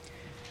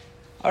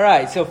All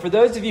right, so for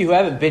those of you who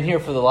haven't been here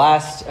for the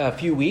last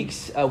few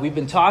weeks, we've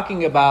been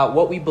talking about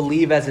what we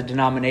believe as a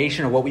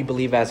denomination or what we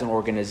believe as an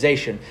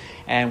organization.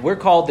 And we're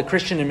called the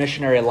Christian and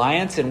Missionary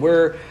Alliance, and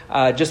we're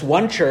just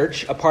one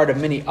church, a part of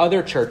many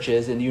other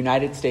churches in the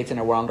United States and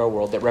around our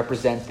world that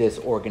represent this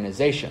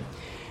organization.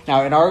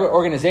 Now, in our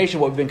organization,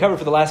 what we've been covering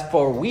for the last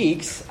 4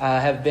 weeks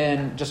have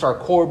been just our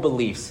core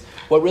beliefs.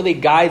 What really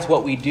guides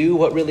what we do,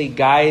 what really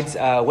guides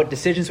what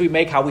decisions we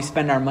make, how we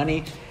spend our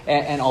money,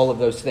 and all of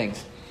those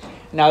things.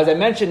 Now, as I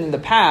mentioned in the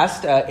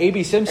past,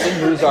 A.B. Simpson,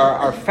 who's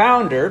our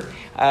founder,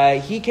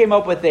 he came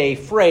up with a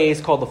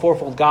phrase called the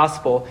fourfold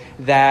gospel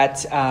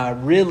that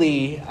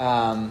really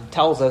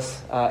tells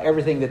us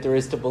everything that there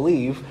is to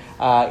believe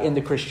in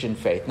the Christian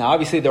faith. Now,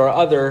 obviously, there are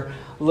other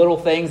little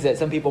things that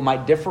some people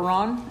might differ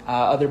on,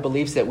 other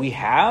beliefs that we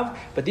have,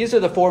 but these are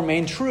the four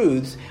main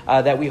truths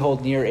that we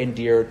hold near and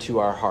dear to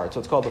our heart. So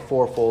it's called the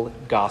fourfold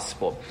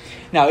gospel.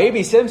 Now,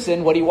 A.B.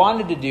 Simpson, what he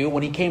wanted to do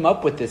when he came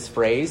up with this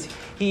phrase,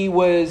 he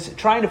was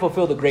trying to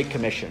fulfill the Great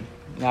Commission.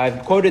 Now,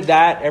 I've quoted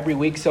that every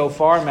week so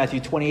far, Matthew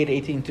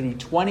 28:18 through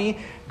 20.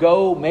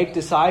 Go make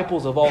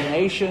disciples of all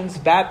nations,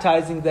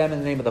 baptizing them in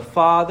the name of the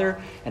Father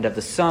and of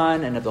the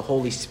Son and of the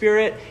Holy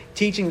Spirit,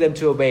 teaching them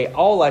to obey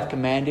all I've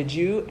commanded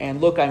you, and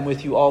look, I'm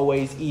with you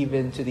always,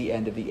 even to the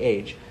end of the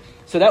age.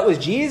 So that was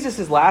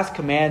Jesus' last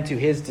command to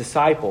his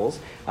disciples,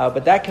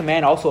 but that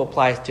command also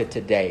applies to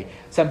today.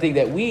 Something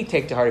that we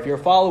take to heart. If you're a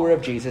follower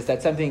of Jesus,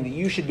 that's something that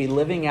you should be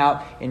living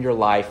out in your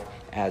life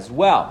as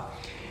well.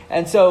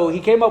 And so he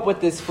came up with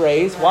this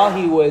phrase while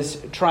he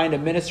was trying to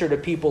minister to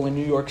people in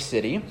New York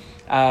City,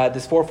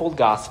 this fourfold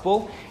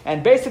gospel,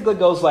 and basically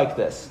goes like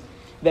this,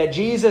 that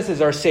Jesus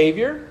is our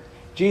Savior,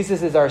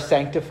 Jesus is our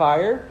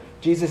sanctifier,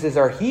 Jesus is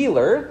our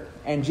healer,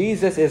 and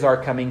Jesus is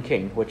our coming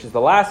King, which is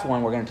the last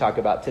one we're going to talk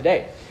about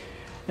today.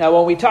 Now,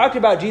 when we talked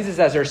about Jesus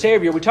as our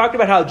Savior, we talked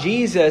about how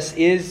Jesus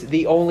is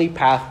the only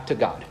path to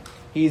God.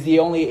 He's the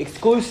only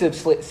exclusive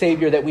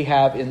Savior that we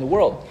have in the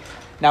world.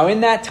 Now,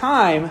 in that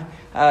time,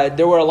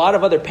 there were a lot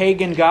of other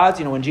pagan gods.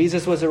 You know, when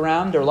Jesus was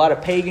around, there were a lot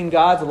of pagan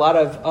gods, a lot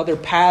of other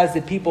paths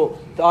that people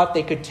thought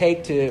they could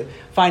take to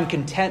find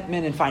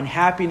contentment and find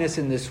happiness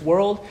in this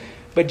world.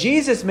 But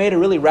Jesus made a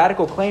really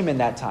radical claim in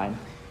that time.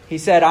 He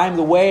said, I'm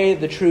the way,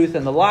 the truth,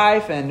 and the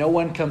life, and no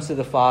one comes to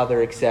the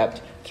Father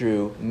except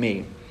through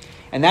me.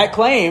 And that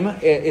claim,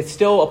 it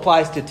still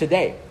applies to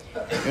today.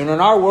 And in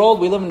our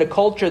world, we live in a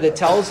culture that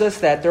tells us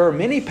that there are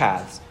many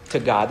paths to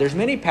God. There's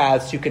many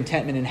paths to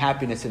contentment and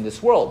happiness in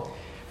this world.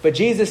 But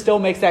Jesus still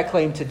makes that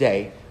claim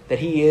today, that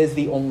he is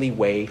the only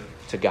way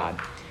to God.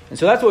 And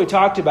so that's what we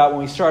talked about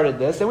when we started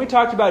this. And we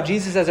talked about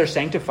Jesus as our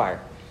sanctifier.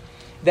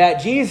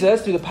 That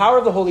Jesus, through the power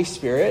of the Holy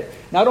Spirit,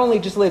 not only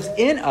just lives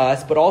in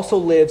us, but also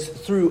lives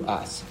through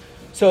us.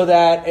 So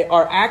that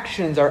our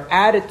actions, our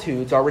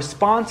attitudes, our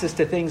responses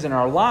to things in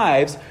our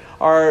lives,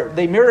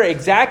 they mirror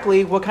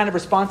exactly what kind of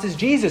responses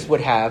Jesus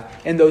would have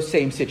in those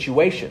same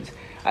situations.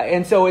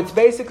 And so it's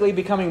basically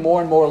becoming more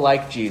and more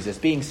like Jesus,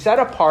 being set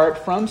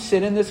apart from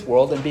sin in this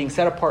world and being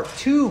set apart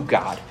to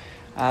God,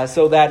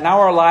 so that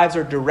now our lives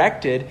are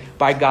directed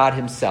by God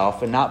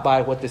himself and not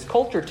by what this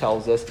culture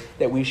tells us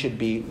that we should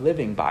be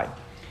living by.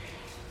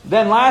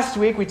 Then last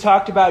week we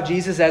talked about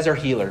Jesus as our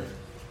healer.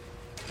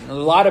 A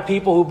lot of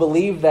people who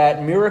believe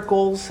that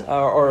miracles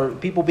or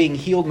people being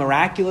healed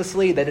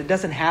miraculously, that it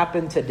doesn't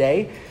happen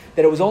today,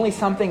 that it was only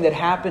something that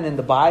happened in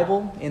the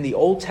Bible, in the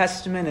Old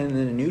Testament and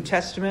in the New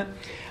Testament.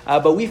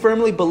 But we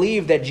firmly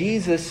believe that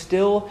Jesus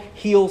still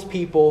heals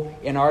people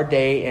in our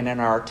day and in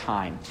our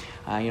time.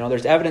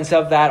 There's evidence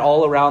of that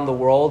all around the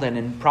world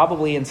and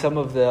probably in some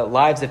of the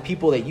lives of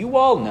people that you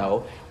all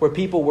know where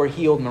people were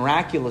healed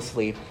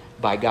miraculously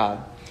by God.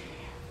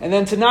 And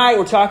then tonight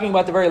we're talking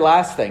about the very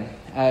last thing,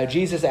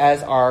 Jesus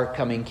as our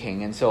coming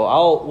King. And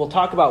so we'll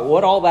talk about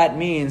what all that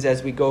means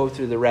as we go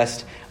through the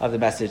rest of the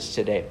message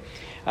today.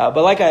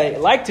 But like I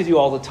like to do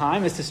all the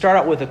time is to start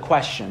out with a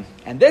question.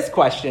 And this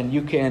question,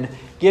 you can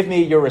give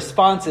me your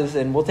responses,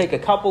 and we'll take a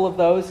couple of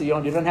those. You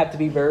don't have to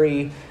be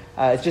very,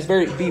 it's just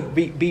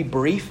be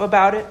brief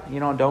about it.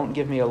 Don't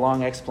give me a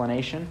long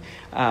explanation.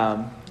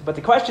 But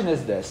the question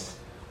is this: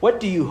 what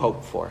do you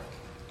hope for?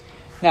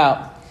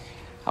 Now,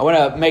 I want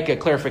to make a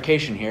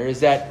clarification here, is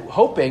that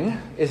hoping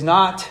is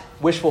not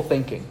wishful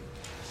thinking.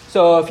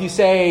 So if you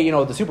say,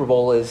 the Super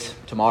Bowl is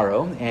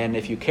tomorrow, and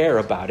if you care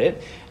about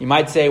it, you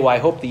might say, well, I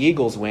hope the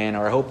Eagles win,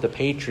 or I hope the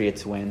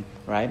Patriots win,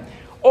 right?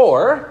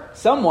 Or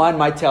someone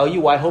might tell you,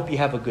 well, I hope you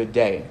have a good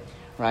day,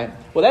 right?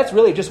 Well, that's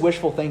really just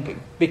wishful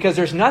thinking, because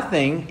there's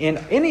nothing in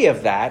any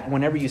of that,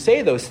 whenever you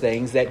say those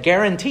things, that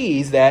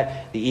guarantees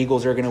that the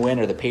Eagles are going to win,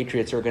 or the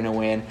Patriots are going to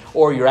win,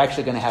 or you're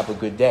actually going to have a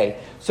good day.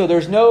 So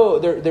there's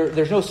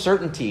no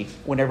certainty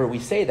whenever we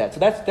say that. So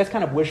that's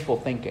kind of wishful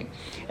thinking.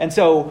 And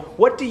so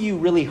what do you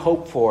really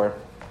hope for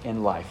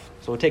in life?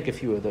 So we'll take a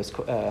few of those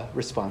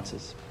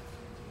responses.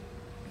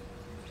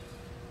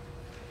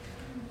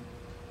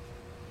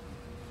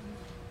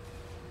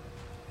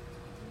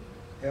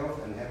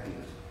 Health and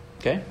happiness.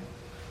 Okay.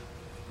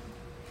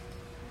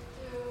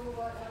 Do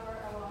whatever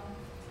I want.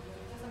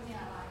 Do something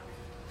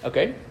I like.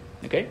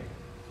 Okay.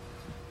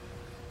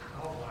 I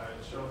hope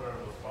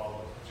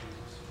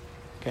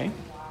Okay.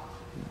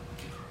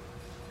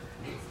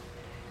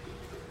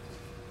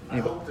 I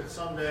hope that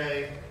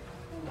someday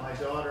my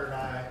daughter and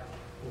I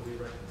will be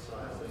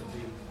reconciled and be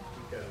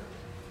together.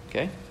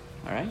 Okay.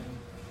 All right.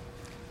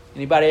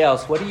 Anybody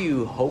else? What do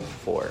you hope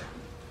for?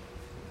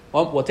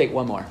 Well, we'll take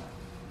one more.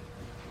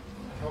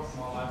 I hope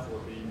my life will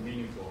be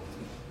meaningful,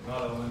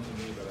 not only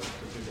to me, but to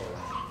people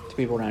around me. To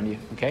people around you.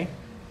 Okay.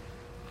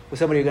 Was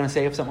somebody going to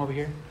say something over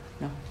here?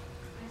 No? I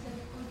said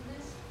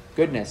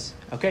Goodness.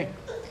 Okay.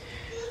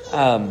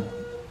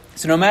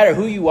 So no matter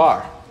who you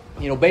are,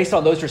 based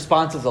on those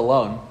responses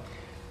alone,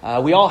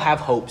 we all have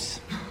hopes.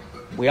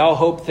 We all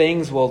hope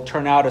things will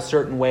turn out a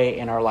certain way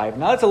in our life.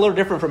 Now, that's a little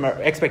different from our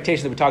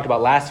expectations that we talked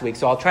about last week,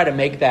 so I'll try to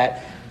make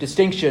that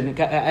distinction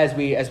as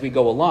we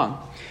go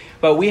along.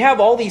 But we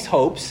have all these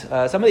hopes.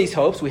 Some of these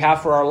hopes we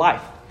have for our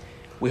life.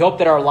 We hope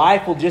that our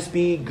life will just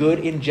be good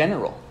in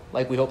general,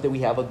 like we hope that we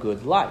have a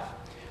good life.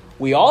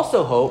 We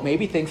also hope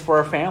maybe things for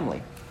our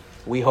family.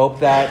 We hope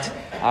that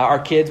our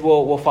kids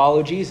will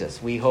follow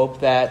Jesus. We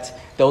hope that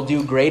they'll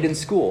do great in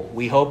school.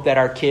 We hope that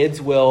our kids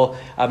will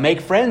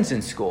make friends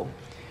in school.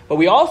 But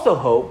we also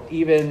hope,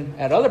 even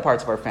at other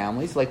parts of our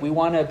families, like we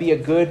want to be a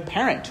good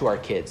parent to our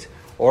kids.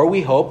 Or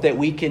we hope that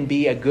we can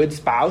be a good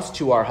spouse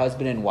to our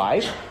husband and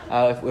wife,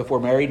 if we're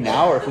married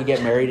now or if we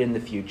get married in the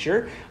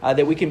future,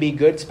 that we can be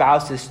good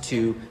spouses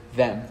to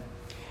them.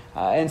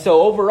 And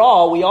so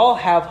overall, we all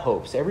have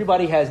hopes.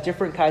 Everybody has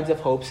different kinds of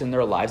hopes in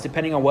their lives.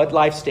 Depending on what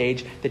life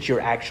stage that you're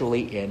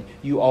actually in,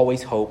 you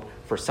always hope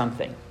for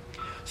something.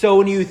 So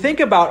when you think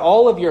about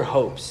all of your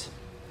hopes,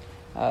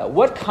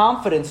 what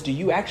confidence do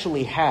you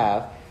actually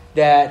have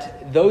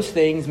that those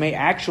things may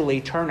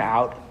actually turn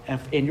out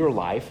in your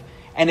life?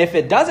 And if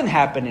it doesn't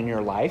happen in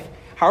your life,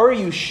 how are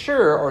you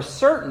sure or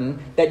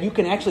certain that you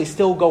can actually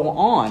still go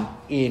on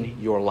in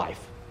your life?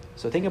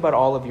 So think about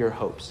all of your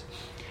hopes.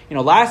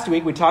 Last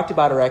week we talked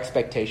about our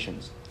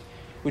expectations.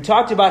 We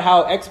talked about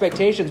how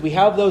expectations, we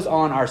have those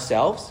on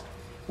ourselves.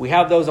 We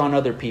have those on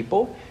other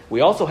people. We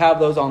also have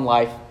those on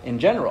life in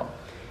general.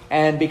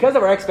 And because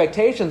of our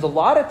expectations, a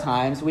lot of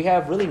times we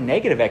have really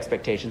negative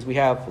expectations. We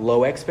have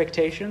low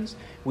expectations.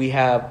 We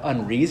have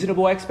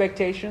unreasonable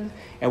expectations.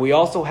 And we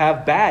also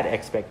have bad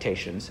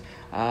expectations.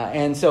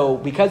 And so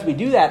because we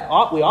do that,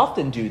 we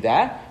often do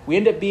that, we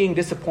end up being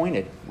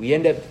disappointed. We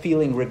end up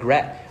feeling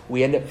regret.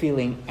 We end up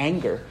feeling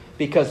anger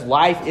because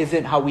life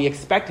isn't how we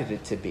expected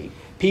it to be.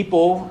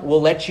 People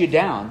will let you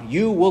down.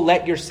 You will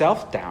let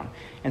yourself down.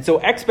 And so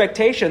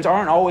expectations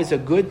aren't always a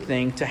good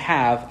thing to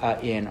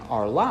have in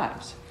our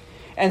lives.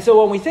 And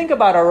so when we think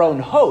about our own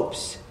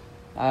hopes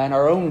and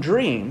our own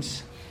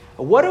dreams,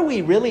 what do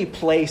we really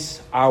place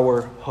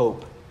our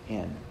hope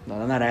in? Now,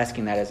 I'm not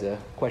asking that as a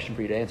question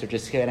for you to answer,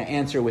 just kind of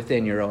answer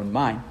within your own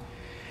mind.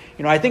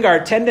 I think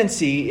our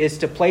tendency is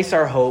to place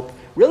our hope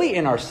really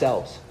in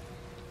ourselves.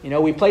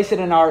 We place it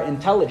in our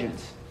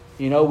intelligence.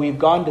 We've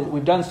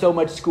done so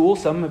much school.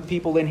 Some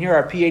people in here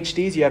are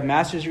PhDs. You have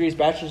master's degrees,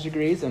 bachelor's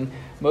degrees, and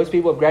most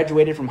people have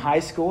graduated from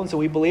high school. And so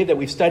we believe that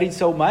we've studied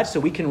so much so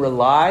we can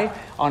rely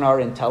on our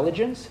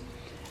intelligence.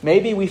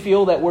 Maybe we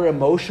feel that we're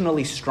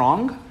emotionally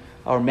strong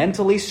or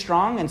mentally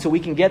strong, and so we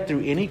can get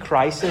through any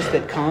crisis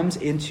that comes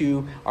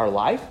into our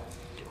life.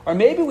 Or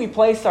maybe we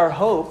place our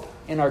hope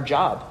in our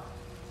job.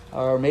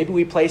 Or maybe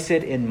we place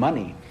it in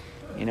money.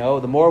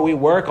 The more we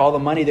work, all the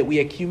money that we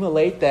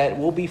accumulate, that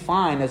we'll be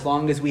fine as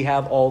long as we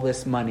have all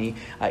this money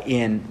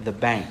in the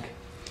bank.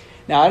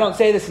 Now, I don't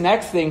say this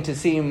next thing to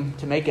seem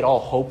to make it all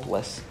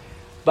hopeless,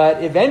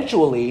 but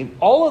eventually,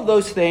 all of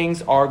those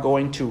things are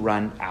going to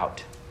run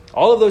out.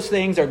 All of those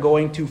things are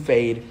going to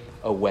fade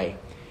away.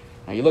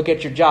 Now, you look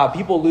at your job.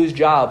 People lose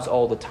jobs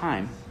all the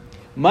time.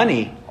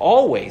 Money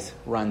always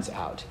runs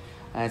out.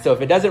 And so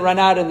if it doesn't run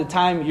out in the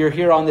time you're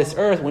here on this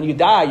earth, when you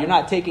die, you're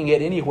not taking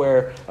it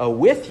anywhere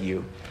with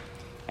you.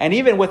 And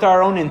even with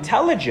our own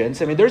intelligence,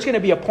 there's going to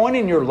be a point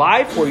in your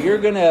life where you're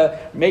going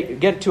to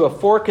get to a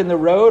fork in the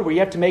road where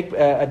you have to make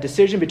a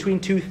decision between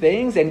two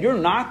things, and you're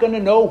not going to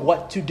know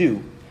what to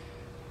do.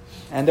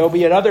 And there'll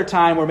be another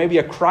time where maybe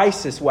a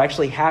crisis will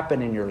actually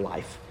happen in your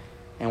life.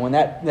 And when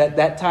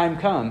that time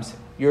comes,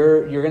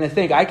 you're going to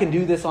think, I can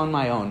do this on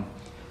my own.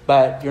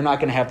 But you're not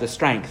going to have the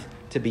strength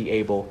to be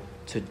able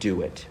to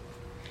do it.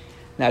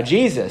 Now,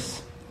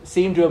 Jesus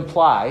seemed to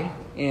imply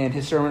in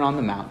his Sermon on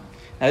the Mount.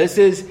 Now, this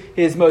is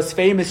his most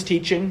famous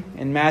teaching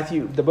in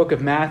the book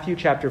of Matthew,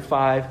 chapter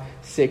 5,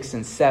 6,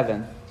 and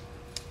 7.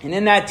 And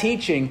in that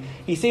teaching,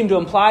 he seemed to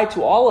imply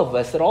to all of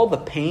us that all the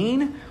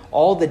pain,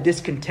 all the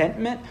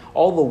discontentment,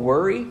 all the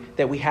worry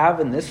that we have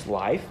in this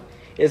life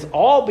is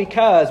all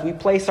because we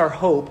place our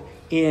hope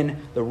in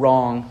the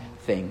wrong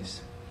things.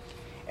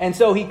 And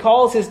so he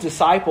calls his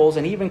disciples,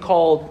 and he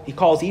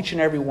calls each and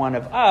every one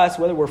of us,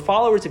 whether we're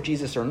followers of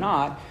Jesus or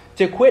not,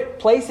 to quit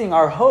placing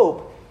our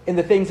hope in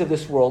the things of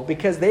this world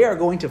because they are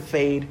going to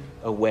fade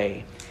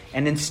away.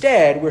 And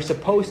instead, we're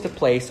supposed to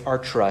place our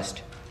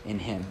trust in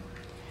him.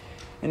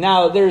 And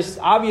now, there's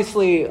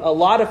obviously a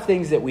lot of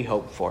things that we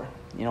hope for.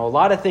 A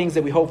lot of things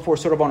that we hope for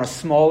sort of on a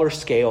smaller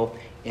scale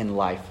in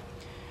life.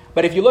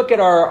 But if you look at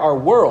our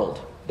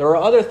world, there are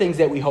other things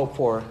that we hope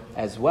for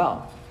as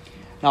well.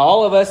 Now,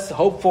 all of us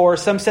hope for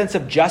some sense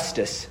of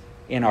justice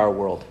in our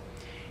world.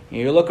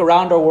 You look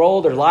around our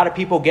world, there's a lot of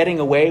people getting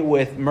away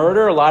with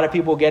murder, a lot of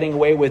people getting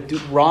away with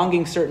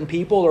wronging certain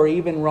people or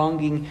even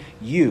wronging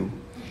you.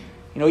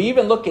 You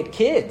even look at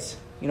kids,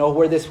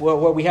 where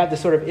we have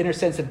this sort of inner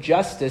sense of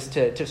justice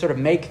to sort of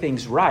make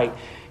things right.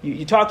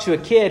 You talk to a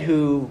kid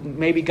who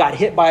maybe got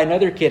hit by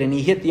another kid and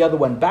he hit the other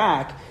one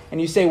back,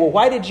 and you say, well,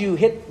 why did you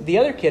hit the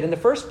other kid in the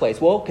first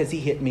place? Well, because he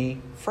hit me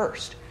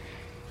first.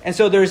 And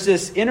so there's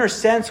this inner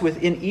sense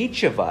within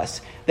each of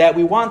us that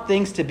we want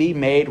things to be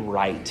made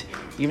right.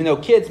 Even though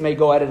kids may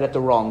go at it at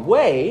the wrong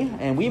way,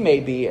 and we may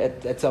be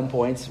at some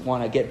points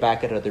want to get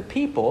back at other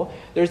people,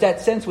 there's that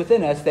sense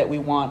within us that we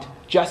want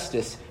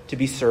justice to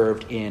be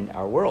served in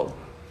our world.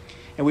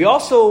 And we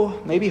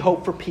also maybe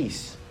hope for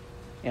peace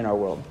in our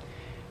world.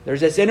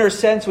 There's this inner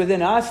sense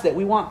within us that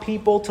we want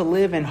people to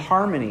live in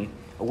harmony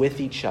with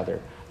each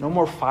other. No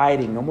more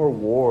fighting, no more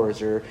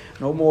wars, or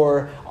no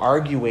more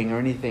arguing or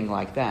anything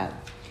like that.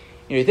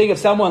 You think of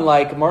someone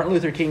like Martin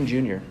Luther King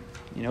Jr.,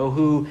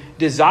 who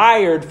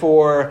desired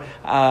for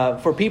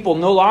people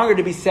no longer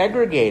to be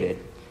segregated,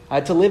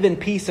 to live in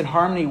peace and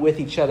harmony with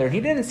each other.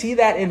 He didn't see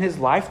that in his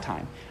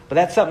lifetime, but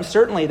that's something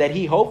certainly that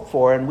he hoped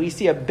for, and we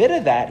see a bit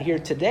of that here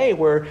today,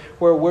 where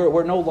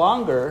we're no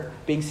longer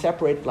being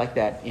separated like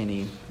that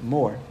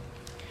anymore.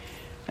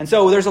 And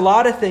so there's a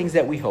lot of things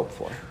that we hope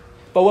for.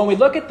 But when we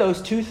look at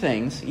those two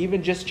things,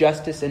 even just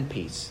justice and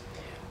peace,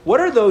 what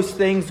are those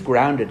things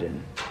grounded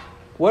in?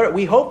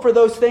 We hope for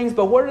those things,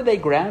 but what are they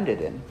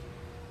grounded in?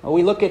 Well,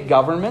 we look at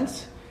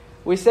governments.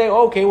 We say,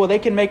 okay, well, they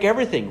can make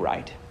everything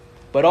right.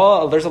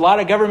 But there's a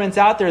lot of governments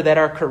out there that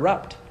are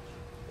corrupt.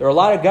 There are a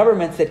lot of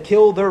governments that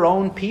kill their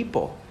own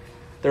people.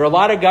 There are a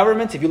lot of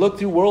governments, if you look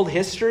through world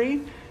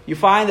history, you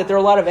find that there are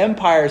a lot of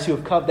empires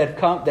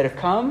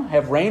that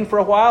have reigned for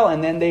a while,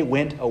 and then they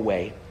went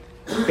away,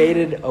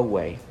 faded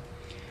away.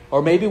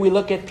 Or maybe we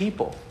look at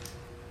people.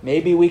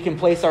 Maybe we can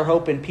place our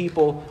hope in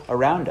people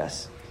around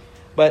us.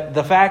 But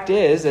the fact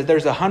is that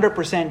there's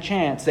 100%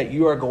 chance that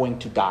you are going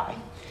to die,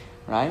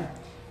 right?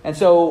 And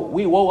so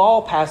we will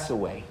all pass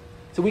away.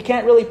 So we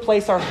can't really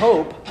place our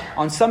hope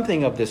on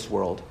something of this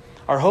world.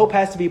 Our hope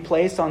has to be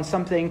placed on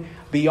something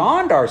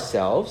beyond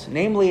ourselves,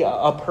 namely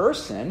a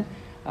person,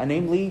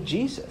 namely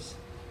Jesus.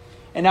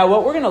 And now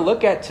what we're going to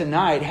look at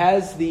tonight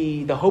has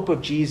the hope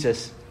of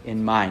Jesus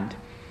in mind.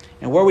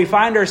 And where we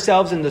find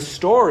ourselves in the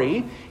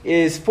story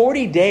is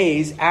 40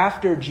 days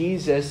after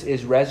Jesus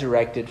is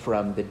resurrected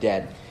from the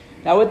dead.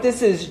 Now, what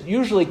this is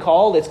usually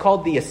called, it's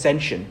called the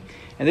Ascension.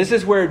 And this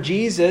is where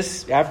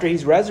Jesus, after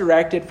he's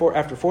resurrected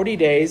after 40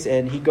 days,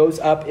 and he goes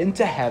up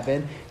into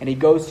heaven, and he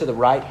goes to the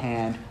right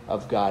hand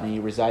of God, and he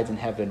resides in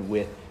heaven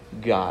with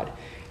God.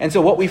 And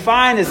so what we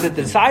find is that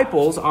the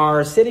disciples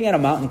are sitting at a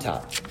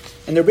mountaintop,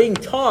 and they're being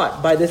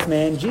taught by this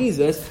man,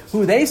 Jesus,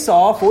 who they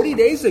saw 40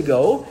 days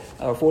ago,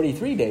 or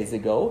 43 days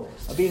ago,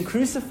 being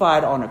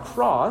crucified on a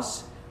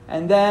cross,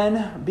 and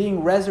then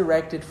being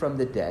resurrected from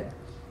the dead.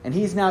 And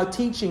he's now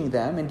teaching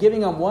them and giving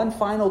them one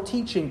final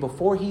teaching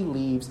before he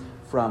leaves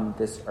from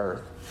this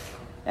earth.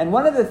 And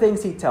one of the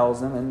things he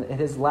tells them in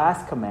his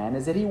last command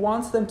is that he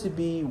wants them to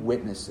be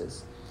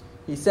witnesses.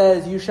 He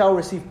says, you shall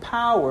receive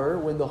power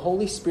when the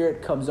Holy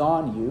Spirit comes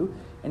on you,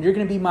 and you're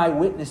going to be my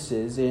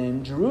witnesses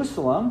in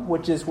Jerusalem,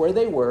 which is where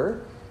they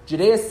were,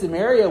 Judea,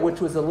 Samaria,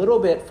 which was a little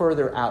bit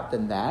further out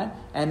than that,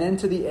 and then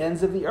to the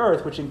ends of the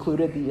earth, which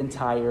included the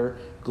entire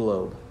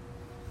globe.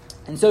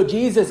 And so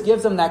Jesus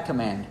gives them that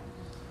command.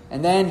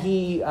 And then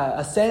he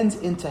ascends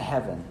into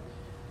heaven.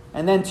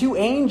 And then two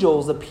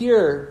angels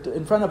appear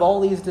in front of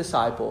all these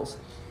disciples.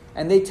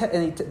 And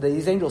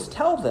these angels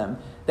tell them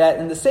that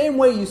in the same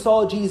way you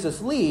saw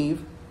Jesus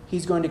leave,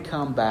 he's going to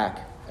come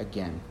back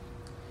again.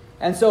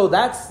 And so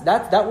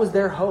that was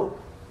their hope.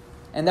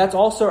 And that's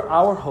also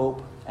our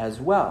hope as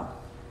well.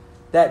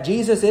 That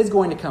Jesus is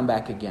going to come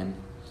back again.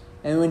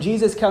 And when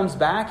Jesus comes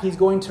back, he's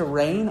going to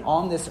reign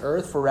on this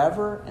earth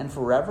forever and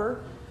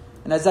forever.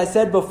 And as I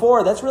said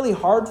before, that's really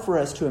hard for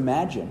us to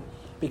imagine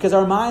because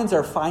our minds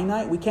are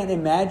finite. We can't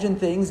imagine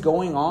things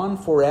going on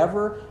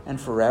forever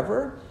and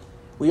forever.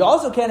 We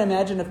also can't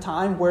imagine a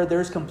time where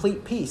there's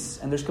complete peace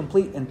and there's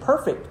complete and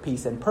perfect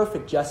peace and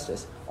perfect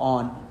justice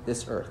on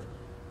this earth.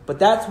 But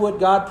that's what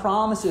God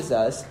promises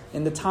us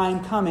in the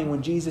time coming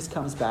when Jesus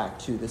comes back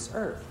to this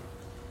earth.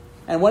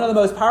 And one of the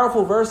most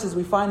powerful verses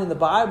we find in the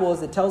Bible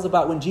that tells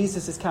about when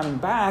Jesus is coming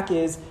back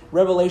is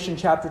Revelation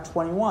chapter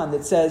 21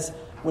 that says,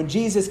 when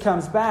Jesus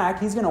comes back,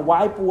 he's going to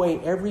wipe away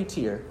every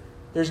tear.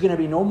 There's going to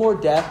be no more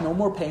death, no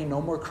more pain, no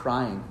more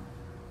crying,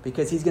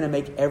 because he's going to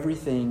make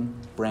everything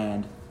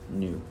brand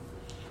new.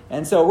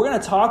 And so we're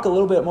going to talk a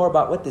little bit more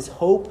about what this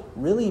hope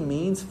really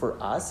means for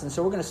us. And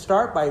so we're going to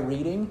start by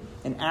reading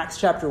in Acts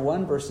chapter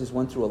 1, verses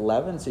 1 through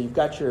 11. So you've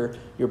got your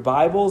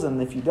Bibles,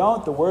 and if you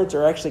don't, the words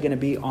are actually going to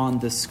be on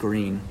the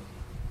screen.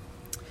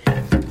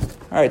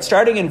 All right,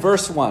 starting in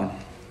verse 1,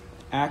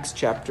 Acts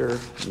chapter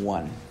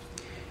 1.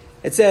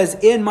 It says,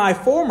 in my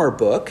former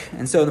book,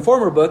 and so in the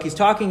former book, he's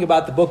talking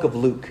about the book of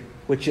Luke.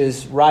 which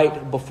is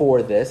right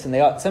before this,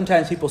 and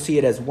sometimes people see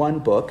it as one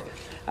book.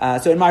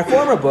 So in my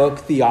former book,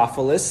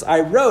 Theophilus,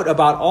 I wrote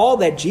about all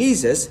that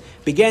Jesus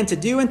began to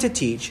do and to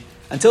teach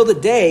until the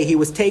day he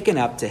was taken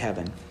up to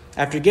heaven,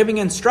 after giving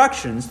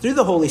instructions through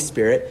the Holy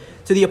Spirit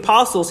to the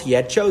apostles he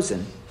had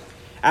chosen.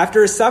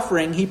 After his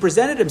suffering, he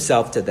presented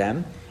himself to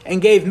them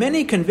and gave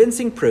many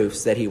convincing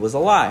proofs that he was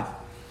alive.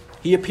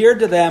 He appeared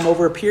to them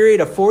over a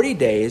period of 40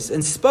 days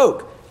and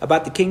spoke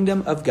about the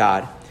kingdom of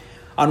God.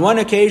 On one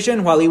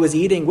occasion, while he was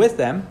eating with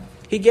them,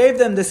 he gave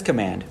them this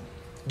command: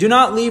 "Do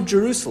not leave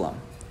Jerusalem,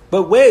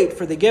 but wait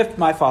for the gift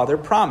my Father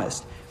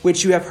promised,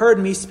 which you have heard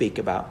me speak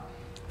about.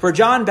 For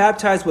John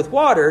baptized with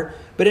water,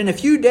 but in a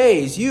few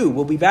days you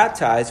will be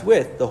baptized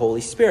with the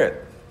Holy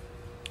Spirit."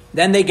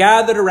 Then they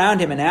gathered around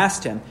him and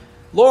asked him,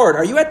 "Lord,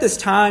 are you at this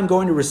time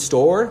going to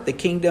restore the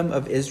kingdom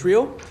of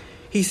Israel?"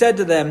 He said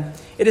to them,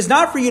 "It is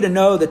not for you to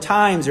know the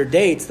times or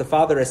dates the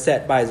Father has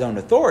set by his own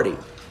authority,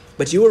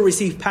 but you will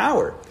receive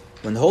power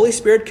when the Holy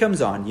Spirit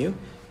comes on you,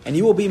 and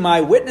you will be my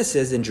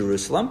witnesses in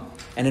Jerusalem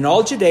and in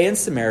all Judea and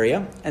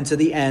Samaria and to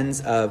the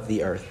ends of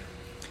the earth."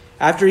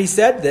 After he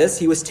said this,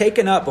 he was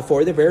taken up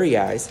before their very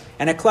eyes,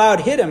 and a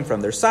cloud hid him from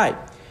their sight.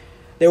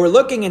 They were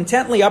looking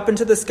intently up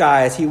into the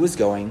sky as he was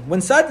going,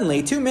 when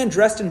suddenly 2 men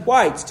dressed in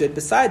white stood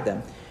beside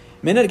them.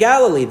 "Men of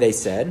Galilee," they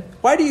said,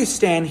 "why do you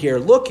stand here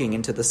looking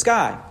into the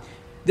sky?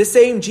 This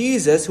same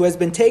Jesus who has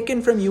been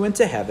taken from you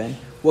into heaven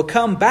will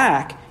come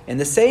back in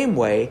the same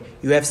way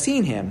you have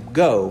seen him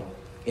go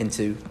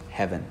into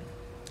heaven."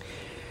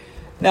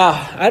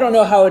 Now, I don't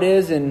know how it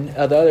is in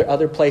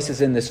other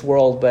places in this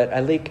world, but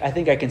I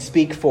think I can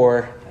speak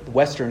for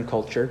Western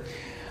culture.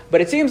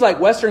 But it seems like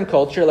Western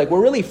culture,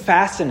 we're really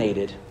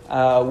fascinated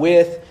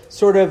with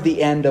sort of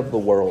the end of the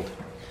world.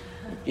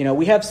 You know,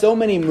 we have so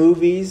many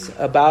movies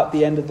about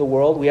the end of the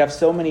world. We have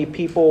so many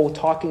people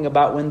talking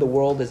about when the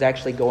world is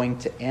actually going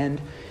to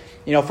end.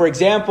 You know, for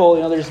example,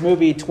 there's a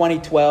movie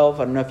 2012.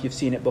 I don't know if you've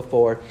seen it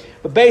before.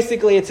 But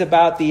basically, it's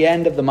about the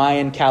end of the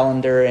Mayan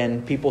calendar,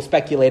 and people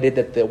speculated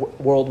that the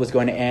world was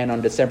going to end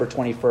on December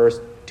 21st,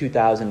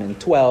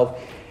 2012.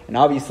 And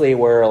obviously,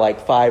 we're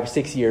 5 or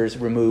 6 years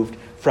removed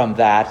from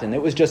that, and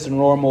it was just a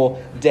normal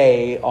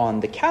day on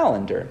the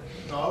calendar.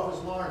 No, it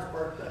was Lauren's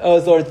birthday. Oh, it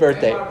was Lauren's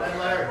birthday. And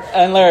Larry's.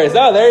 And Larry's.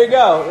 Oh,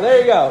 there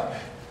you go.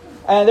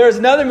 And there was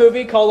another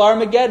movie called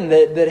Armageddon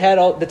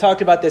that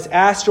talked about this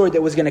asteroid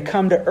that was going to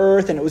come to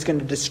Earth, and it was going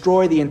to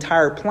destroy the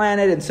entire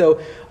planet. And so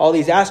all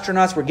these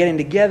astronauts were getting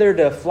together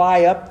to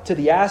fly up to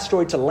the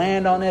asteroid to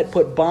land on it,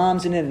 put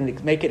bombs in it,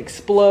 and make it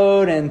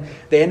explode. And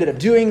they ended up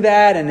doing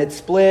that, and it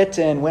split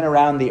and went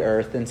around the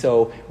Earth. And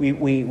so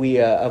we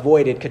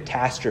avoided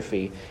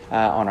catastrophe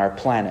on our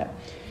planet.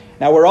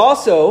 Now we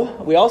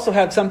also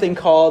have something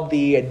called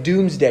the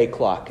doomsday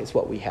clock, is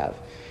what we have.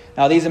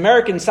 Now, these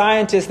American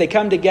scientists, they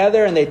come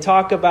together and they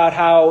talk about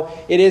how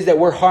it is that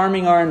we're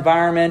harming our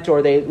environment,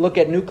 or they look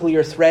at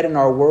nuclear threat in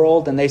our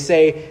world, and they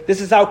say,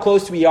 this is how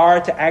close we are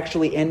to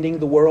actually ending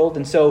the world.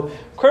 And so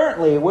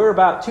currently, we're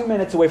about 2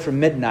 minutes away from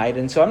midnight,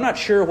 and so I'm not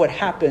sure what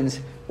happens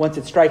once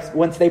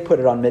they put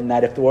it on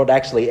midnight, if the world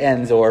actually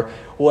ends or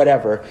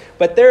whatever.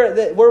 But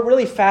we're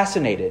really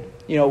fascinated,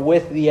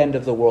 with the end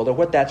of the world, or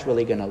what that's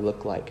really going to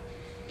look like.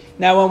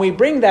 Now, when we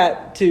bring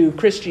that to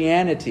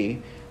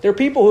Christianity, there are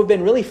people who have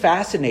been really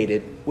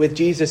fascinated with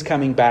Jesus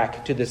coming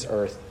back to this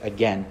earth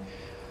again.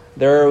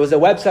 There was a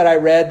website I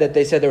read that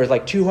they said there was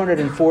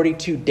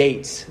 242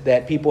 dates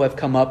that people have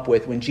come up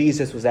with when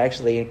Jesus was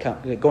actually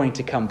going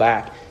to come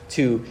back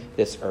to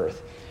this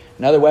earth.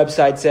 Another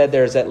website said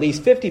there's at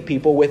least 50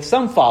 people with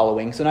some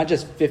following, so not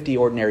just 50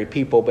 ordinary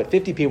people, but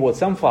 50 people with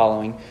some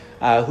following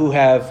who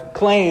have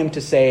claimed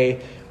to say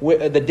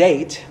the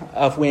date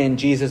of when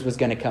Jesus was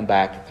going to come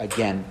back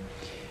again.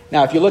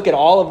 Now, if you look at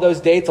all of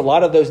those dates, a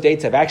lot of those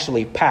dates have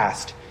actually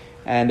passed,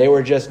 and they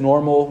were just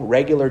normal,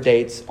 regular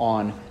dates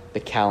on the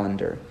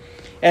calendar.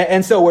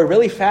 And so we're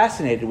really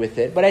fascinated with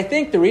it. But I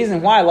think the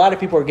reason why a lot of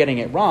people are getting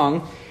it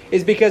wrong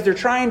is because they're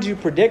trying to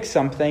predict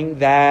something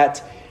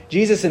that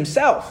Jesus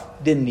himself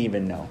didn't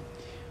even know.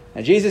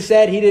 Now, Jesus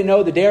said he didn't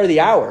know the day or the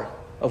hour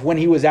of when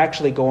he was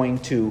actually going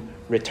to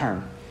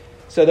return.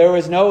 So there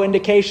was no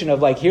indication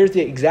of here's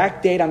the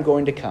exact date I'm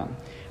going to come.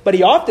 But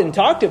he often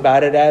talked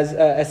about it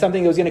as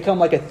something that was going to come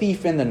like a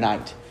thief in the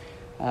night.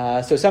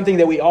 So something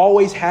that we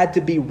always had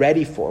to be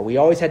ready for. We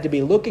always had to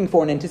be looking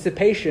for an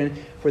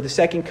anticipation for the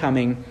second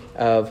coming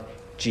of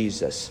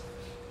Jesus.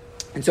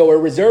 And so we're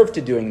reserved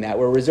to doing that.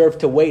 We're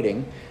reserved to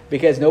waiting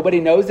because nobody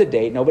knows the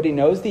date. Nobody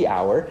knows the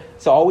hour.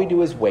 So all we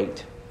do is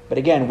wait. But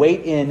again,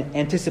 wait in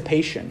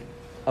anticipation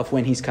of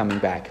when he's coming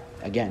back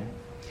again.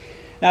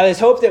 Now,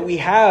 this hope that we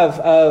have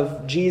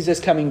of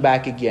Jesus coming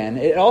back again,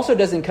 it also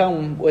doesn't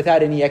come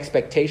without any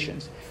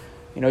expectations.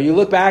 You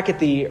look back at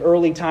the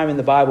early time in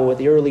the Bible with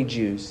the early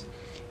Jews,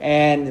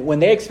 and when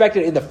they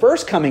expected in the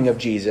first coming of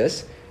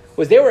Jesus,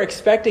 they were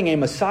expecting a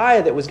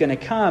Messiah that was going to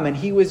come, and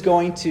he was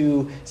going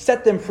to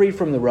set them free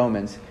from the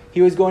Romans.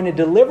 He was going to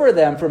deliver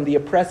them from the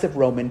oppressive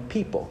Roman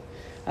people.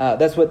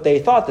 That's what they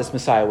thought this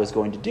Messiah was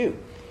going to do.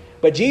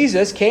 But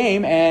Jesus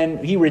came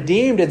and he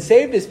redeemed and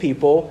saved his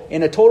people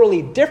in a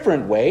totally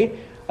different way,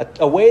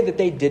 a way that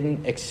they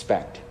didn't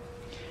expect.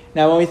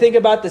 Now, when we think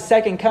about the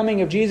second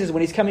coming of Jesus,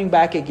 when he's coming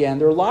back again,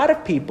 there are a lot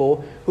of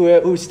people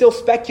who still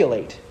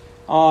speculate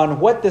on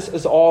what this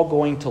is all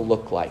going to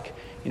look like.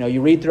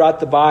 You read throughout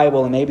the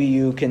Bible and maybe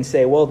you can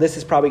say, well, this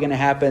is probably going to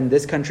happen.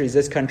 This country is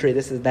this country,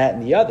 this is that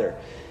and the other.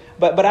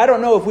 But I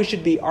don't know if we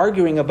should be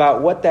arguing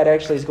about what that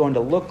actually is going to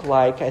look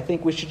like. I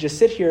think we should just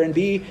sit here and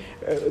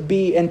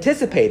be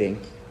anticipating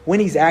when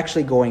he's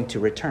actually going to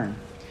return.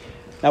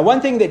 Now,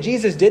 one thing that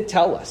Jesus did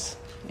tell us,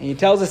 and he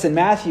tells us in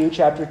Matthew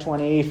chapter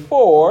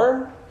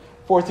 24,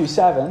 4 through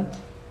 7,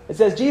 it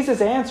says, Jesus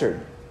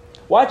answered,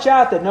 "Watch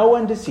out that no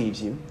one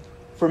deceives you,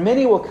 for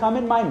many will come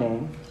in my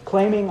name,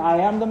 claiming I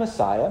am the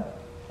Messiah,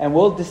 and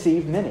will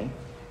deceive many.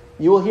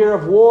 You will hear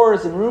of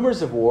wars and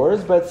rumors of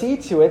wars, but see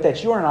to it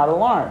that you are not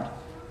alarmed.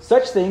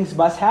 Such things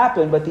must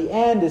happen, but the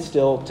end is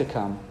still to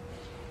come.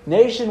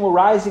 Nation will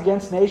rise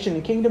against nation,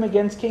 and kingdom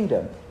against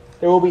kingdom.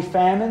 There will be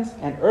famines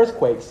and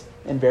earthquakes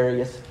in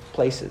various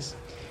places."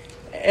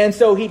 And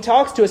so he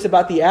talks to us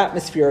about the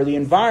atmosphere or the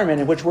environment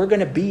in which we're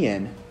going to be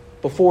in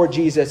before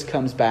Jesus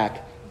comes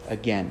back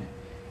again.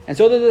 And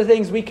so those are the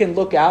things we can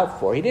look out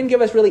for. He didn't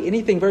give us really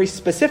anything very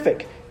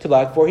specific to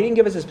look out for. He didn't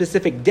give us a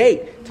specific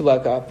date to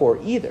look out for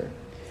either.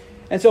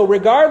 And so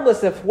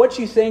regardless of what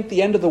you think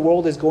the end of the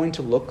world is going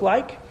to look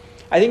like,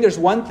 I think there's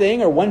one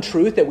thing or one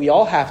truth that we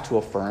all have to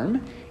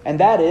affirm, and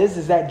that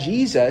is that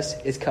Jesus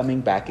is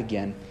coming back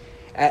again.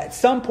 At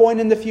some point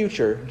in the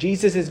future,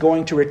 Jesus is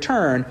going to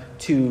return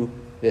to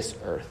this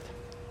earth,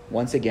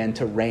 once again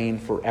to reign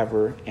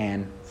forever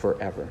and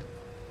forever.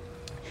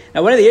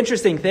 Now, one of the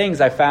interesting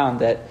things I found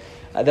that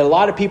a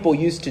lot of people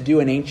used to do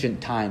in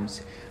ancient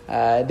times,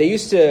 they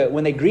used to,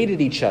 when they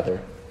greeted each other,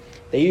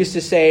 they used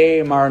to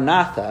say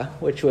Maranatha,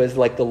 which was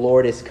like the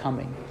Lord is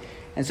coming.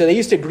 And so they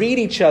used to greet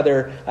each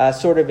other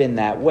sort of in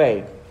that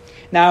way.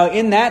 Now,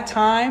 in that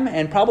time,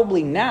 and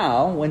probably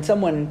now, when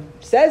someone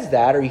says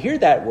that, or you hear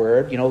that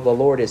word, the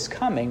Lord is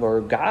coming,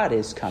 or God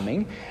is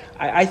coming,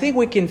 I think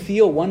we can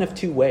feel one of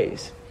two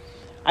ways.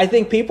 I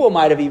think people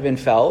might have even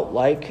felt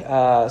like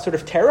sort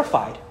of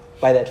terrified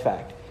by that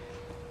fact.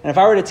 And if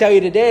I were to tell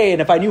you today,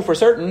 and if I knew for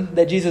certain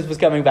that Jesus was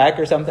coming back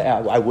or something,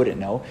 I wouldn't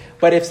know.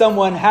 But if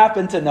someone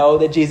happened to know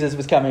that Jesus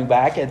was coming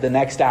back at the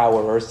next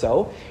hour or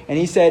so, and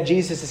he said,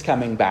 Jesus is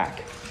coming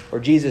back, or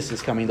Jesus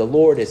is coming, the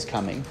Lord is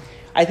coming,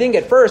 I think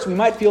at first we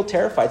might feel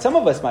terrified. Some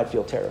of us might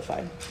feel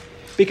terrified.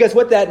 Because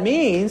what that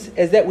means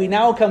is that we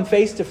now come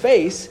face to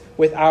face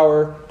with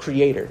our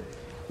Creator.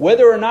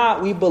 Whether or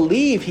not we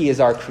believe he is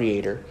our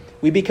Creator,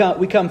 we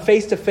come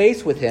face to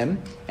face with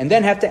him and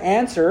then have to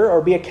answer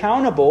or be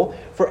accountable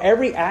for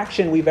every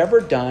action we've ever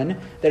done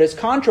that is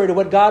contrary to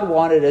what God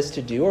wanted us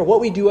to do or what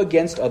we do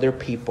against other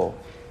people.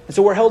 And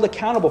so we're held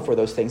accountable for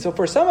those things. So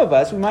for some of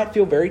us, we might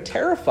feel very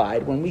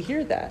terrified when we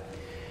hear that.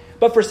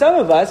 But for some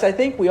of us, I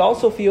think we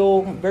also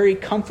feel very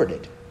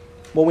comforted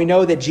when we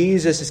know that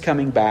Jesus is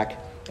coming back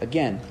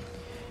again.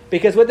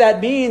 Because what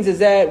that means is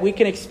that we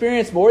can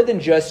experience more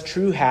than just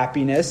true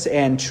happiness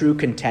and true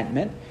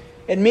contentment.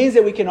 It means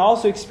that we can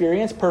also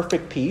experience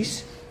perfect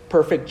peace,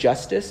 perfect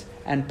justice,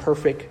 and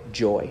perfect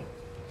joy.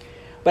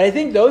 But I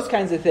think those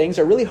kinds of things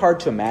are really hard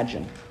to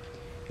imagine.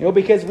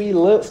 Because we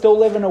still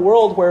live in a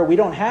world where we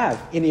don't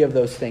have any of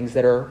those things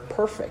that are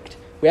perfect.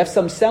 We have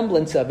some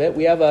semblance of it.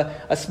 We have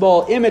a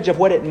small image of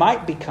what it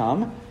might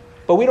become,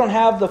 but we don't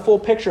have the full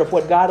picture of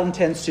what God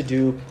intends to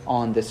do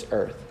on this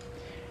earth.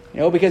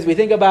 Because we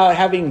think about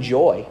having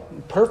joy,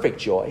 perfect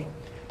joy,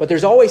 but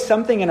there's always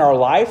something in our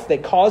life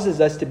that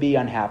causes us to be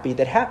unhappy,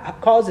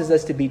 that causes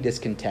us to be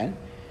discontent.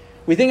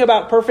 We think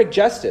about perfect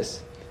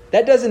justice.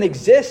 That doesn't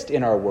exist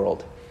in our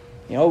world.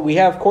 We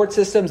have court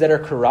systems that are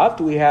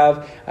corrupt. We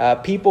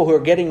have people who are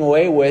getting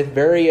away with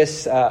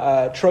various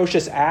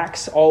atrocious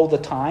acts all the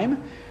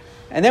time.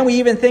 And then we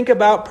even think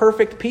about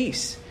perfect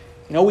peace.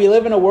 We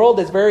live in a world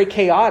that's very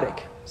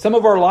chaotic. Some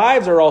of our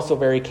lives are also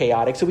very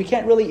chaotic, so we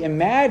can't really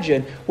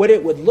imagine what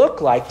it would look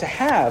like to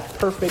have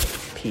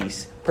perfect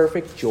peace,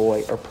 perfect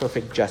joy, or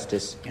perfect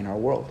justice in our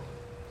world.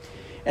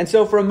 And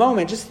so for a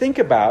moment, just think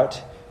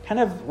about kind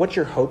of what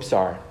your hopes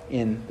are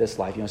in this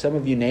life. Some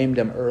of you named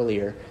them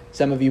earlier.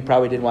 Some of you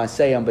probably didn't want to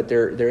say them, but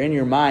they're in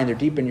your mind, they're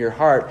deep in your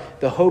heart.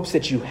 The hopes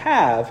that you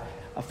have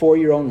for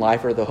your own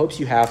life, or the hopes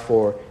you have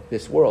for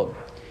this world.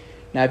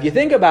 Now, if you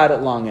think about it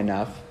long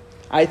enough,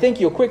 I think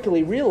you'll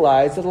quickly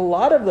realize that a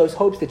lot of those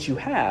hopes that you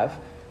have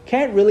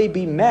can't really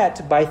be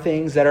met by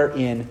things that are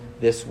in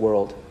this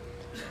world.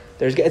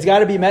 It's got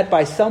to be met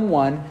by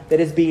someone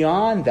that is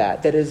beyond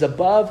that is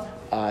above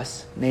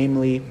us,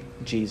 namely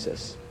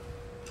Jesus.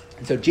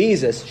 And so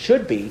Jesus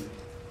should be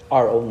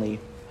our only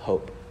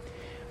hope.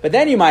 But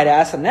then you might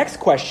ask, the next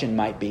question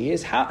might be,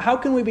 is how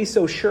can we be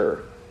so sure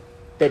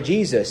that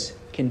Jesus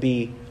can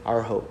be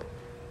our hope?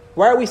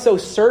 Why are we so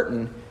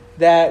certain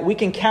that we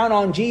can count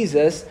on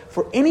Jesus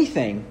for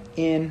anything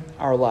in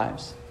our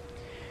lives?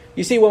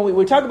 You see, when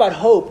we talk about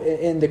hope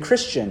in the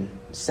Christian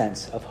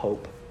sense of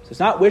hope, so it's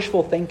not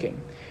wishful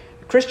thinking.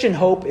 Christian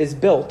hope is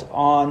built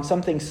on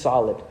something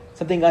solid,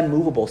 something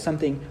unmovable,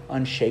 something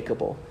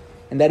unshakable.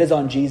 And that is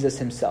on Jesus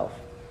himself.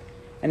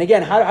 And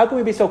again, how can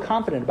we be so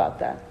confident about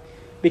that?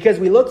 Because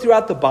we look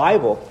throughout the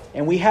Bible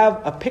and we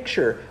have a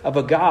picture of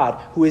a God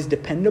who is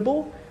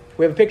dependable.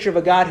 We have a picture of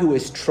a God who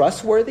is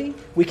trustworthy.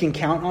 We can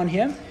count on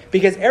him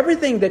because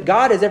everything that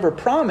God has ever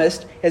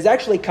promised has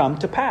actually come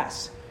to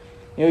pass.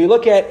 You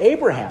look at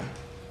Abraham,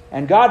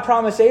 and God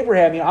promised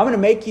Abraham, I'm going to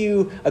make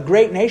you a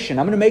great nation.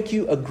 I'm going to make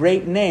you a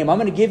great name. I'm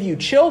going to give you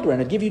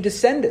children and give you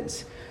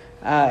descendants.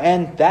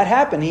 And that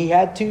happened. He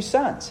had 2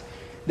 sons.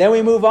 Then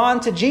we move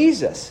on to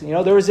Jesus.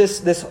 There was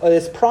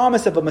this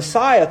promise of a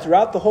Messiah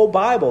throughout the whole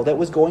Bible that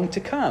was going to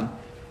come.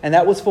 And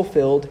that was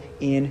fulfilled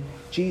in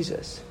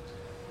Jesus.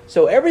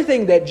 So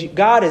everything that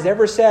God has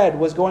ever said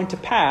was going to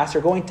pass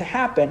or going to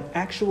happen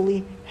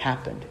actually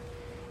happened.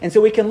 And so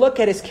we can look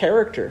at his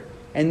character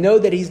and know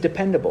that he's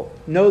dependable,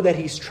 know that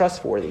he's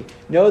trustworthy,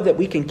 know that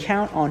we can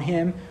count on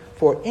him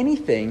for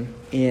anything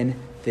in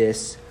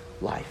this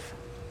life.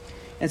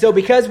 And so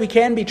because we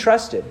can be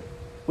trusted,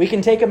 we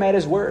can take him at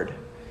his word.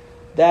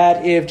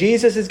 That if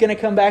Jesus is going to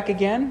come back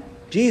again,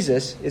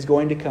 Jesus is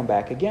going to come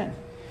back again.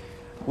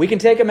 We can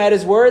take him at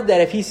his word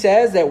that if he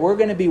says that we're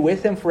going to be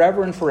with him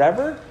forever and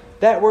forever,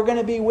 that we're going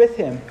to be with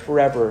him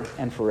forever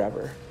and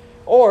forever.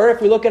 Or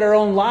if we look at our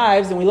own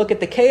lives and we look at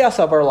the chaos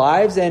of our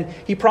lives and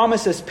he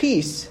promises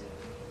peace,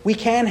 we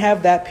can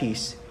have that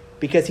peace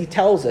because he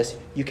tells us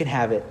you can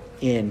have it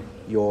in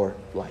your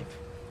life.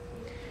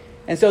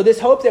 And so this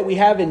hope that we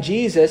have in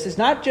Jesus is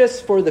not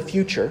just for the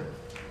future,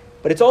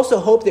 but it's also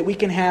hope that we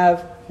can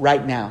have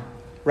right now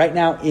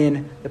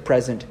in the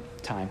present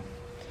time.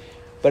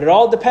 But it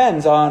all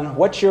depends on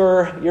what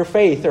your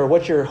faith or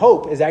what your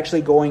hope is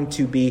actually going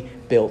to be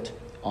built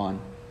on.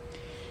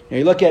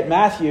 You look at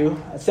Matthew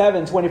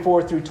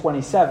 7:24 through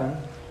 27,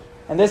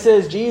 and this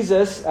is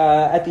Jesus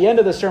at the end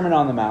of the Sermon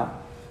on the Mount.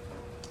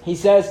 He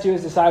says to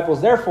his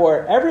disciples,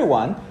 "Therefore,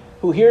 everyone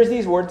who hears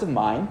these words of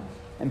mine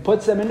and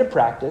puts them into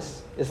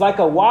practice is like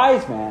a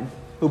wise man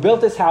who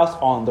built his house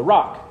on the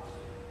rock.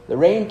 The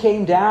rain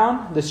came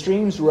down, the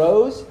streams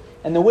rose,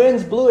 and the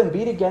winds blew and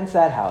beat against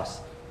that house,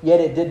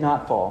 yet it did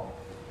not fall,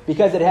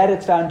 because it had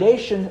its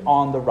foundation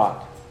on the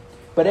rock.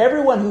 But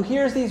everyone who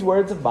hears these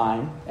words of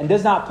mine and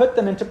does not put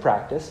them into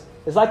practice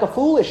is like a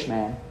foolish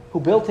man who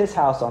built his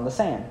house on the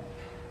sand.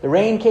 The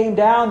rain came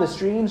down, the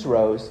streams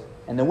rose,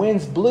 and the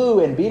winds blew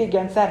and beat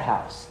against that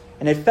house,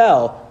 and it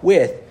fell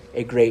with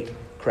a great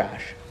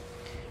crash."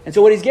 And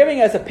so what he's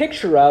giving us a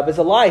picture of is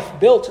a life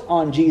built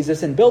on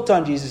Jesus and built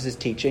on Jesus'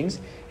 teachings.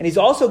 And he's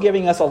also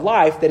giving us a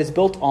life that is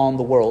built on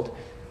the world,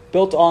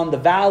 built on the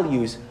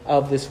values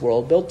of this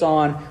world, built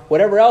on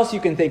whatever else you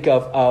can think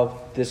of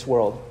this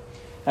world.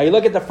 Now you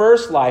look at the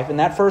first life, and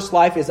that first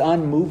life is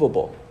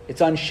unmovable.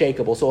 It's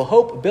unshakable. So a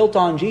hope built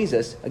on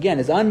Jesus, again,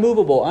 is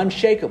unmovable,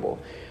 unshakable.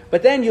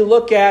 But then you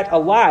look at a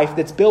life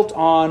that's built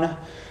on,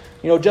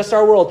 just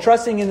our world,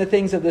 trusting in the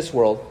things of this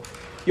world.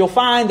 You'll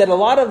find that a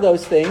lot of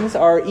those things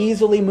are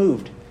easily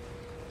moved.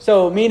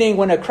 So, meaning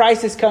when a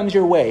crisis comes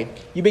your way,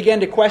 you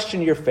begin to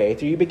question your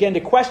faith, or you begin to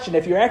question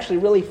if you're actually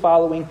really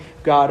following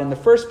God in the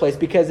first place,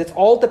 because it's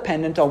all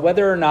dependent on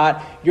whether or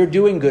not you're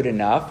doing good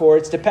enough, or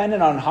it's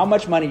dependent on how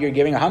much money you're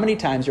giving, or how many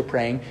times you're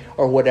praying,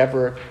 or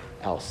whatever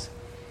else.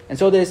 And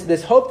so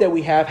this hope that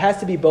we have has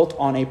to be built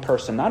on a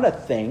person, not a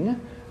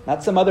thing,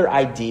 not some other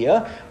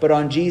idea, but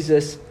on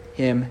Jesus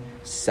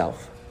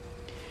himself.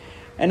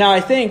 And now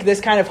I think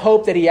this kind of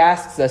hope that he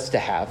asks us to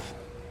have,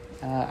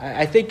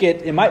 I think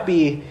it might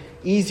be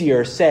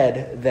easier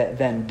said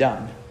than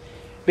done.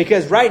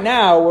 Because right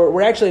now,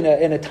 we're actually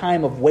in a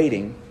time of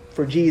waiting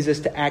for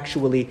Jesus to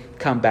actually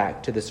come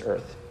back to this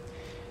earth.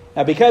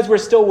 Now, because we're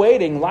still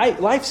waiting,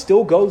 life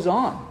still goes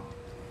on.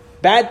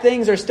 Bad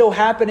things are still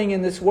happening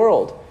in this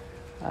world.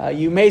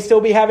 You may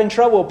still be having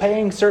trouble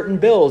paying certain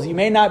bills. You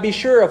may not be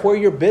sure of where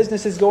your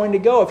business is going to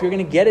go, if you're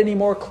going to get any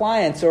more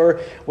clients, or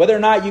whether or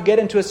not you get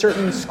into a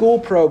certain school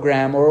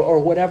program or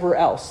whatever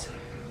else.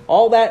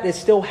 All that is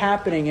still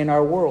happening in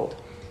our world.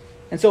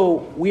 And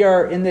so we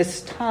are in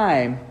this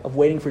time of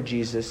waiting for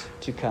Jesus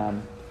to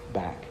come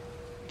back.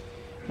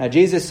 Now,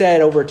 Jesus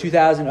said about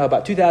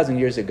 2,000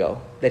 years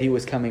ago that he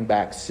was coming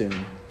back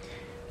soon.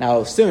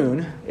 Now,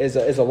 soon is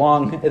a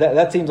long,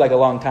 that seems like a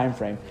long time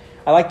frame.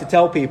 I like to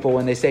tell people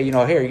when they say, hey,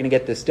 you're going to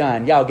get this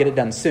done. Yeah, I'll get it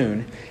done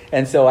soon.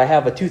 And so I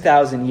have a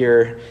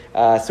 2,000-year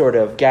sort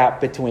of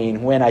gap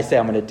between when I say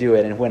I'm going to do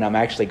it and when I'm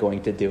actually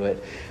going to do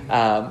it.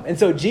 And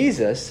so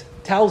Jesus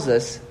tells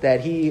us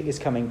that he is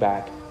coming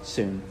back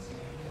soon.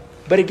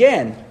 But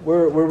again,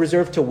 we're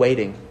reserved to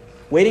waiting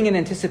in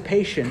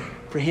anticipation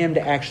for him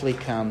to actually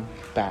come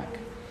back.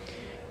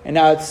 And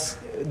now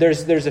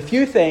there's a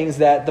few things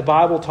that the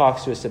Bible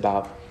talks to us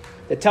about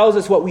that tells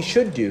us what we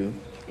should do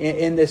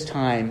in this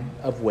time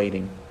of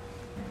waiting.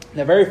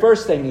 The very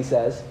first thing he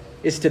says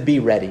is to be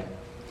ready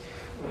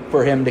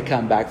for him to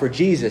come back, for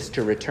Jesus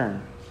to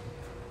return.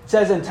 It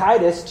says in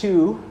Titus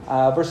 2,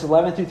 verses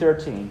 11 through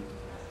 13,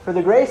 "For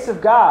the grace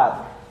of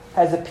God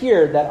has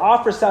appeared that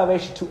offers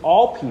salvation to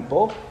all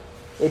people.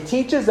 It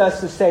teaches us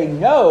to say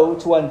no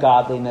to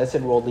ungodliness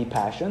and worldly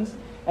passions,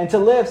 and to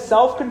live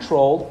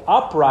self-controlled,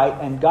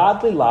 upright, and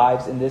godly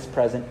lives in this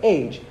present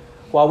age,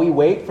 while we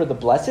wait for the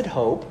blessed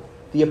hope,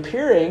 the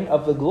appearing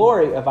of the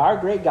glory of our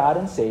great God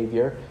and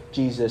Savior,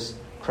 Jesus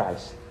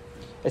Christ.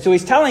 And so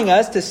he's telling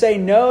us to say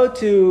no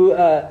to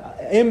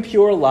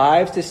impure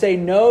lives, to say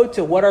no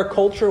to what our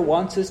culture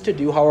wants us to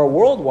do, how our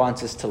world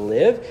wants us to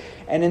live,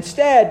 and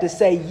instead to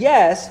say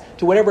yes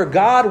to whatever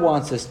God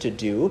wants us to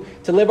do,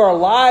 to live our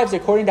lives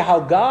according to how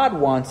God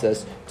wants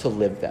us to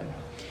live them.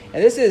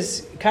 And this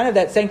is kind of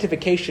that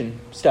sanctification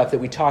stuff that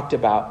we talked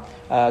about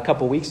a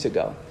couple weeks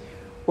ago,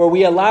 where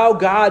we allow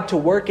God to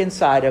work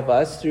inside of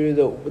us through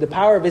the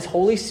power of His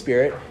Holy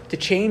Spirit to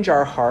change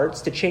our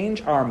hearts, to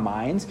change our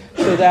minds,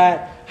 so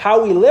that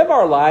how we live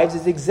our lives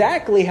is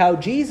exactly how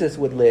Jesus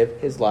would live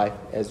His life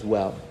as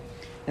well.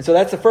 And so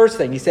that's the first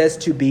thing. He says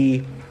to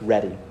be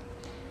ready.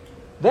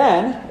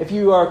 Then, if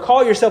you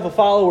call yourself a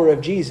follower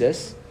of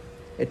Jesus,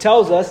 it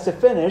tells us to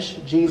finish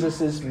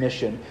Jesus'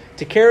 mission,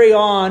 to carry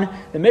on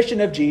the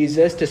mission of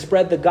Jesus, to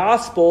spread the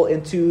gospel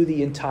into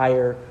the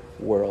entire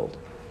world.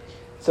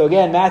 So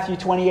again, Matthew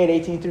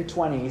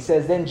 28:18-20, he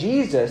says, Then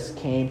Jesus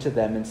came to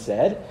them and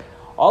said,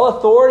 All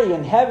authority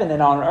in heaven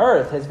and on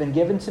earth has been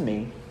given to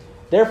me.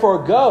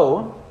 Therefore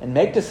go and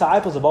make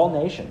disciples of all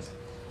nations,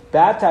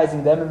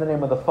 baptizing them in the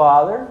name of the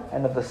Father,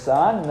 and of the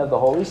Son, and of the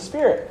Holy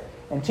Spirit,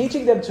 and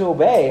teaching them to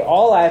obey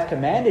all I have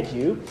commanded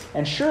you,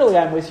 and surely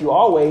I am with you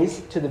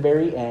always to the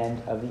very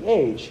end of the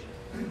age.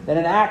 Then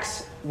in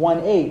Acts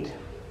 1:8,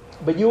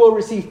 But you will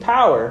receive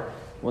power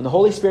when the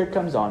Holy Spirit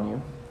comes on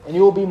you, and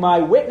you will be my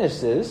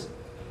witnesses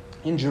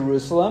in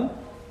Jerusalem,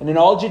 and in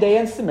all Judea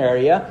and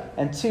Samaria,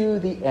 and to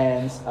the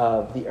ends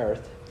of the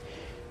earth.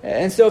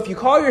 And so if you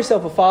call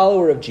yourself a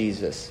follower of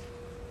Jesus,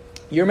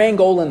 your main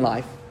goal in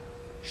life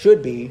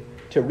should be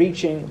to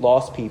reaching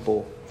lost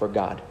people for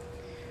God.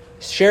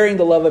 Sharing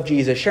the love of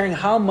Jesus, sharing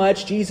how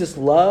much Jesus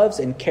loves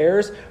and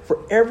cares for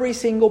every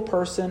single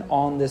person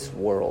on this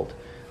world.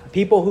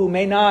 People who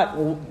may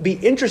not be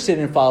interested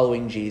in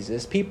following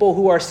Jesus, people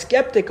who are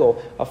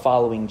skeptical of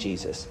following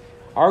Jesus.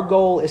 Our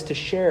goal is to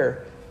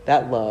share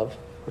that love,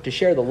 or to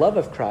share the love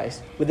of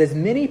Christ with as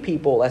many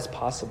people as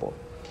possible.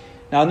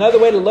 Now, another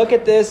way to look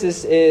at this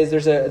is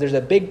there's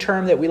a big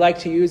term that we like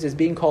to use is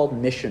being called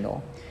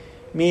missional,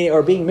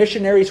 or being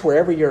missionaries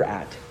wherever you're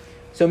at.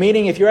 So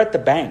meaning if you're at the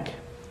bank,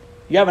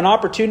 you have an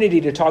opportunity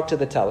to talk to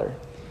the teller.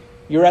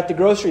 You're at the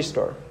grocery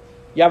store.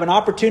 You have an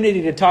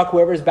opportunity to talk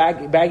whoever's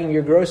bagging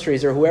your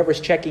groceries or whoever's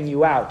checking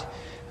you out.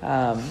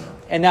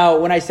 And now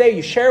when I say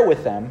you share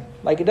with them,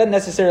 like it doesn't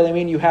necessarily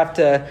mean you have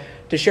to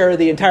share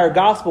the entire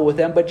gospel with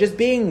them, but just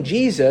being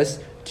Jesus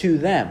to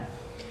them.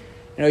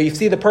 You know, you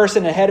see the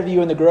person ahead of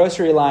you in the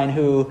grocery line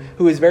who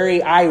is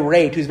very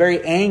irate, who's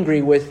very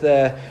angry with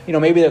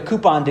maybe the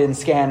coupon didn't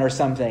scan or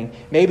something.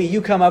 Maybe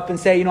you come up and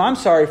say, I'm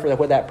sorry for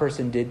what that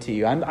person did to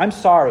you. I'm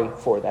sorry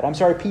for that. I'm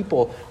sorry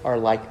people are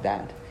like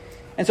that.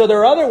 And so there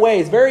are other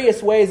ways,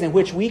 various ways in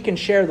which we can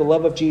share the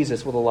love of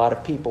Jesus with a lot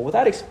of people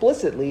without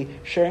explicitly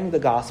sharing the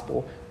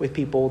gospel with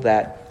people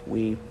that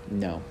we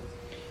know.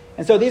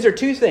 And so these are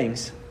two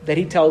things that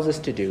he tells us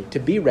to do, to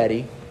be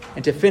ready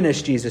and to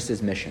finish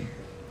Jesus' mission.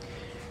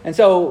 And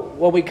so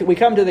when we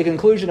come to the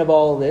conclusion of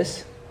all of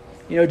this,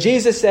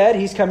 Jesus said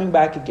he's coming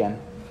back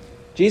again.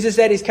 Jesus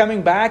said he's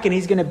coming back and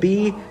he's going to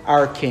be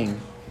our king.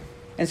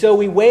 And so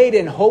we wait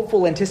in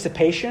hopeful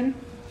anticipation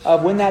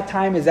of when that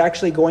time is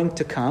actually going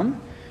to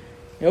come.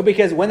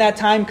 Because when that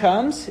time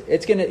comes,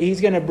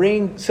 he's going to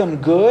bring some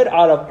good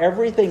out of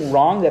everything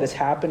wrong that has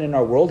happened in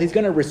our world. He's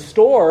going to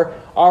restore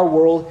our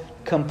world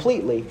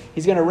completely.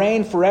 He's going to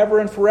reign forever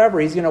and forever.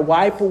 He's going to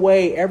wipe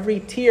away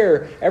every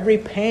tear, every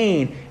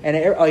pain, and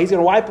he's going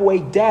to wipe away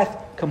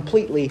death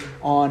completely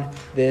on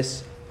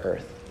this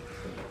earth.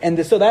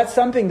 And so that's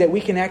something that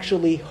we can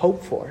actually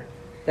hope for.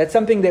 That's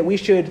something that we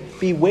should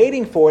be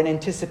waiting for in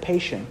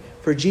anticipation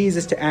for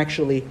Jesus to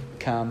actually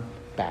come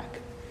back.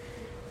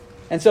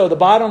 And so the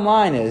bottom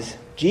line is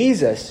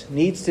Jesus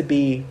needs to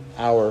be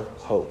our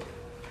hope.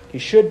 He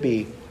should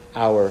be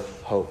our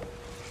hope.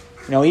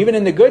 Even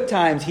in the good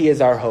times, he is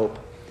our hope.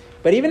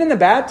 But even in the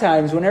bad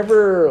times,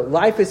 whenever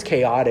life is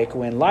chaotic,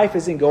 when life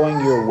isn't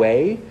going your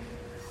way,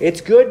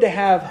 it's good to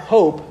have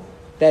hope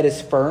that is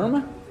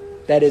firm,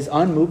 that is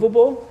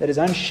unmovable, that is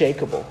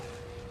unshakable.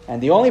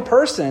 And the only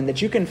person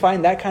that you can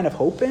find that kind of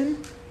hope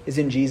in is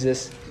in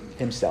Jesus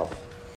himself.